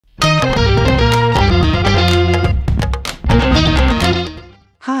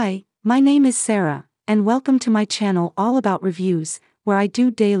My name is Sarah, and welcome to my channel all about reviews, where I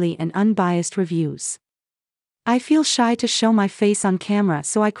do daily and unbiased reviews. I feel shy to show my face on camera,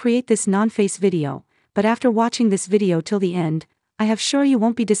 so I create this non-face video, but after watching this video till the end, I have sure you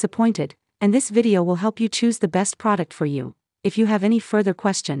won't be disappointed, and this video will help you choose the best product for you. If you have any further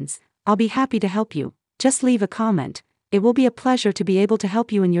questions, I'll be happy to help you. Just leave a comment. It will be a pleasure to be able to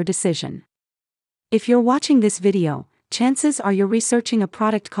help you in your decision. If you're watching this video, chances are you're researching a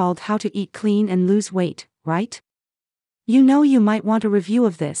product called How to Eat Clean and Lose Weight, right? You know you might want a review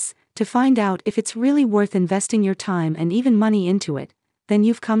of this, to find out if it's really worth investing your time and even money into it, then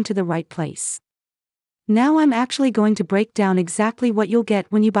you've come to the right place. Now I'm actually going to break down exactly what you'll get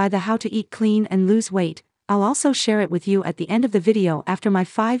when you buy the How to Eat Clean and Lose Weight. I'll also share it with you at the end of the video after my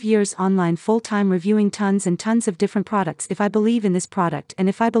 5 years online full-time reviewing tons and tons of different products. If I believe in this product and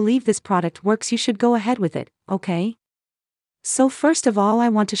if I believe this product works, you should go ahead with it, okay? So first of all, I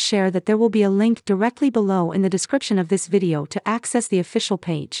want to share that there will be a link directly below in the description of this video to access the official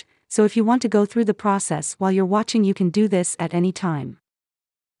page, so if you want to go through the process while you're watching, you can do this at any time.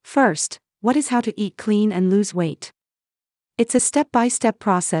 First, what is How to Eat Clean and Lose Weight? It's a step-by-step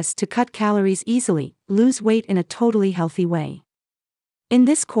process to cut calories easily, lose weight in a totally healthy way. In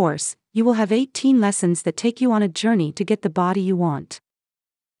this course, you will have 18 lessons that take you on a journey to get the body you want.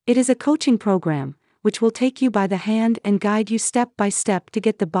 It is a coaching program, which will take you by the hand and guide you step by step to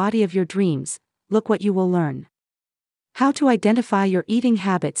get the body of your dreams. Look what you will learn. How to identify your eating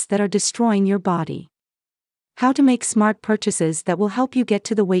habits that are destroying your body. How to make smart purchases that will help you get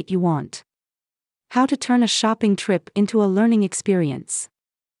to the weight you want. How to turn a shopping trip into a learning experience.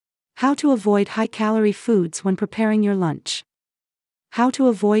 How to avoid high-calorie foods when preparing your lunch. How to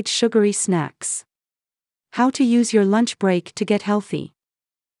avoid sugary snacks. How to use your lunch break to get healthy.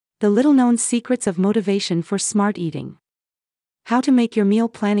 The little-known secrets of motivation for smart eating. How to make your meal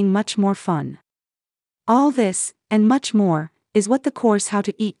planning much more fun. All this, and much more, is what the course How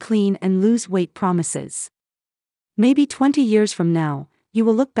to Eat Clean and Lose Weight promises. Maybe 20 years from now, you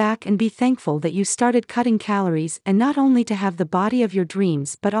will look back and be thankful that you started cutting calories, and not only to have the body of your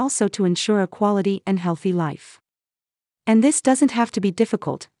dreams but also to ensure a quality and healthy life. And this doesn't have to be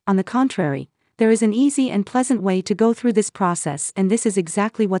difficult. On the contrary, there is an easy and pleasant way to go through this process, and this is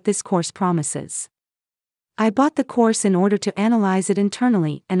exactly what this course promises. I bought the course in order to analyze it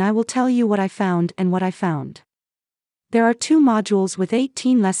internally, and I will tell you what I found and what I found. There are 2 modules with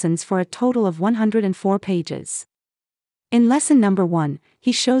 18 lessons for a total of 104 pages. In lesson number 1,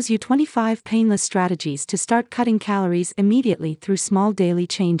 he shows you 25 painless strategies to start cutting calories immediately through small daily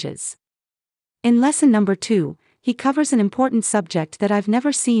changes. In lesson number 2, he covers an important subject that I've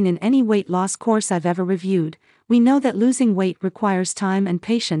never seen in any weight loss course I've ever reviewed. We know that losing weight requires time and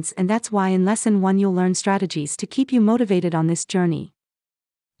patience, and that's why in lesson 1 you'll learn strategies to keep you motivated on this journey.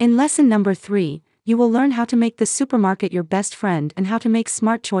 In lesson number 3, you will learn how to make the supermarket your best friend and how to make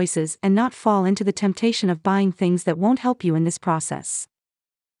smart choices and not fall into the temptation of buying things that won't help you in this process.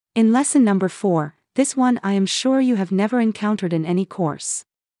 In lesson number 4, this one I am sure you have never encountered in any course.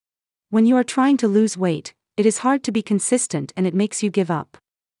 When you are trying to lose weight, it is hard to be consistent and it makes you give up.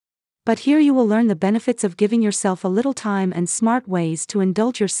 But here you will learn the benefits of giving yourself a little time and smart ways to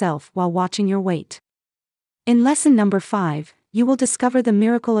indulge yourself while watching your weight. In lesson number 5, you will discover the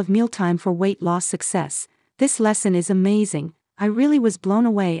miracle of mealtime for weight loss success. This lesson is amazing. I really was blown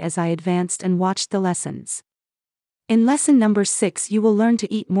away as I advanced and watched the lessons. In lesson number 6, you will learn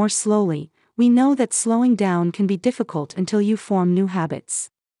to eat more slowly. We know that slowing down can be difficult until you form new habits.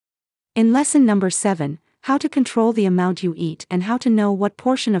 In lesson number 7, how to control the amount you eat and how to know what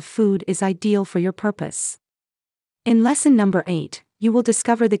portion of food is ideal for your purpose. In lesson number 8, you will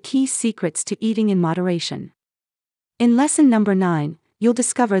discover the key secrets to eating in moderation. In lesson number 9, you'll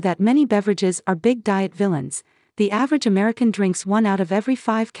discover that many beverages are big diet villains. The average American drinks 1 out of every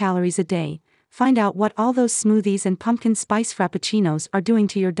 5 calories a day. Find out what all those smoothies and pumpkin spice frappuccinos are doing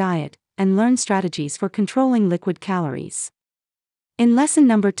to your diet, and learn strategies for controlling liquid calories. In lesson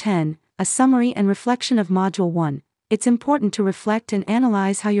number 10, a summary and reflection of Module 1, it's important to reflect and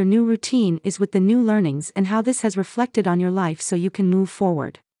analyze how your new routine is with the new learnings and how this has reflected on your life so you can move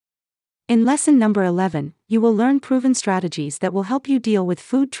forward. In lesson number 11, you will learn proven strategies that will help you deal with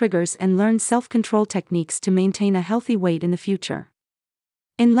food triggers and learn self-control techniques to maintain a healthy weight in the future.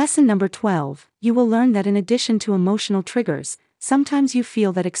 In lesson number 12, you will learn that in addition to emotional triggers, sometimes you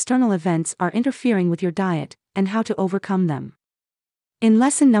feel that external events are interfering with your diet, and how to overcome them. In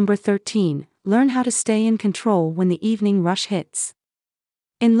lesson number 13, learn how to stay in control when the evening rush hits.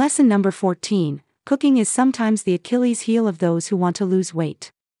 In lesson number 14, cooking is sometimes the Achilles heel of those who want to lose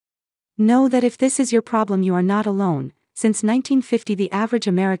weight. Know that if this is your problem, you are not alone. since 1950 the average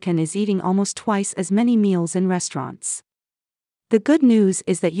American is eating almost twice as many meals in restaurants. The good news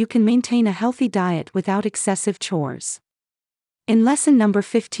is that you can maintain a healthy diet without excessive chores. In lesson number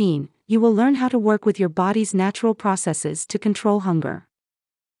 15, you will learn how to work with your body's natural processes to control hunger.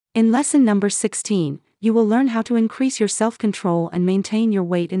 In lesson number 16, you will learn how to increase your self-control and maintain your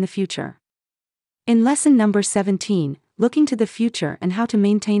weight in the future. In lesson number 17, looking to the future and how to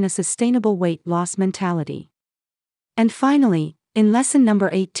maintain a sustainable weight loss mentality. And finally, in lesson number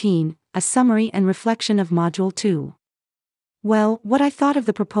 18, a summary and reflection of module 2. Well, what I thought of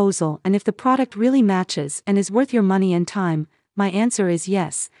the proposal and if the product really matches and is worth your money and time, my answer is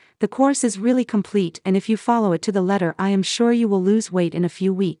yes. The course is really complete, and if you follow it to the letter, I am sure you will lose weight in a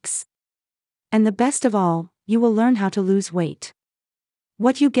few weeks. And the best of all, you will learn how to lose weight.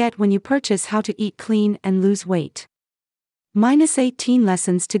 What you get when you purchase How to Eat Clean and Lose Weight. Minus 18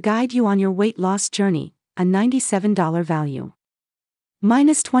 lessons to guide you on your weight loss journey, a $97 value.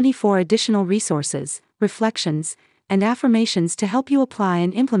 Minus 24 additional resources, reflections, and affirmations to help you apply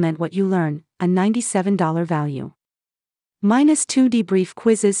and implement what you learn, a $97 value. Minus 2 debrief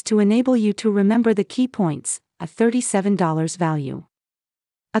quizzes to enable you to remember the key points, a $37 value.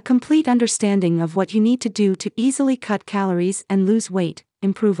 A complete understanding of what you need to do to easily cut calories and lose weight,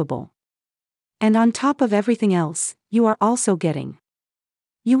 improvable. And on top of everything else, you are also getting.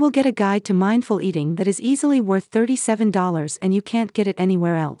 You will get a guide to mindful eating that is easily worth $37 and you can't get it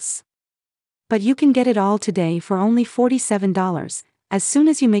anywhere else. But you can get it all today for only $47. As soon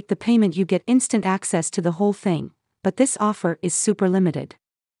as you make the payment you get instant access to the whole thing, but this offer is super limited.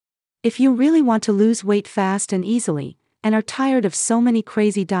 If you really want to lose weight fast and easily, and are tired of so many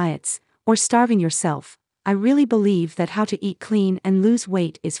crazy diets, or starving yourself, I really believe that How to Eat Clean and Lose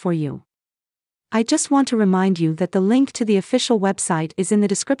Weight is for you. I just want to remind you that the link to the official website is in the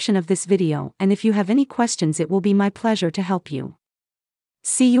description of this video, and if you have any questions it will be my pleasure to help you.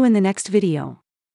 See you in the next video.